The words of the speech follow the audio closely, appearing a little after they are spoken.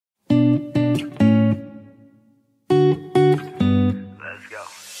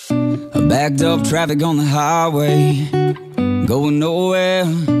Backed up traffic on the highway, going nowhere.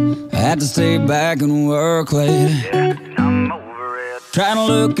 I had to stay back and work late. I'm over it. Trying to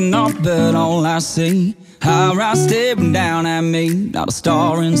look enough, but all I see, high rise staring down at me, not a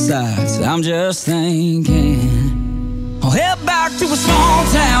star in sight. So I'm just thinking, I'll head back to a small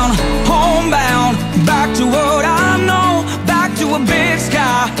town, homebound, back to what I know, back to a big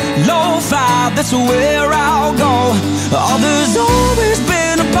sky, lo-fi, that's where I'll go. Oh, there's always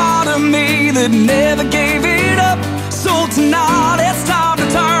been a part of me that never gave it up. So tonight it's time to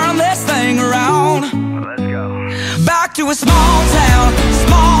turn this thing around. Let's go. Back to a small town,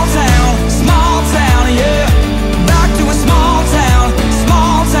 small town, small town, yeah. Back to a small town,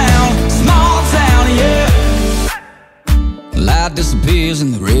 small town, small town, yeah. Light disappears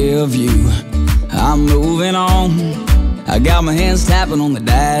in the rear view, I'm moving on. I got my hands tapping on the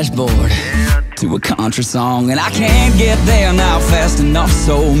dashboard to a country song, and I can't get there now fast enough.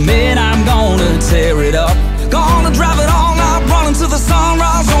 So man, I'm gonna tear it up, gonna drive it all night, running to the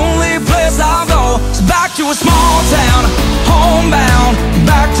sunrise, only place I'll go. So back to a small town, homebound,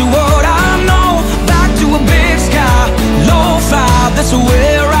 back to what I know, back to a big sky, lo-fi, that's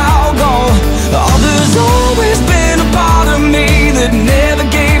where I'll go. Oh, there's always been a part of me that never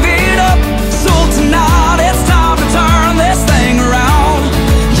gave it up. So tonight it's time to turn this thing around,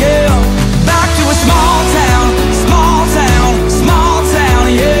 yeah. Back to a small town, small town, small town,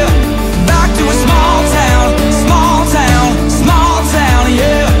 yeah. Back to a small town, small town, small town,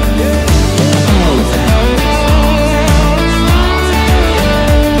 yeah.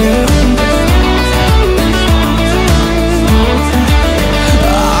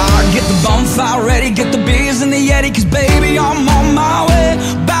 Get the bonfire ready, get the beers and the Yeti, 'cause baby I'm on my way.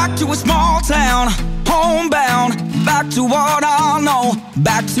 Back to a small town, homebound, back to what I know,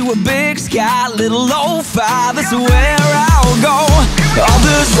 back to a big sky, little lo-fi, that's where I'll go. Oh,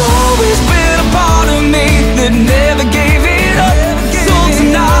 there's always been a part of me that never gave it up.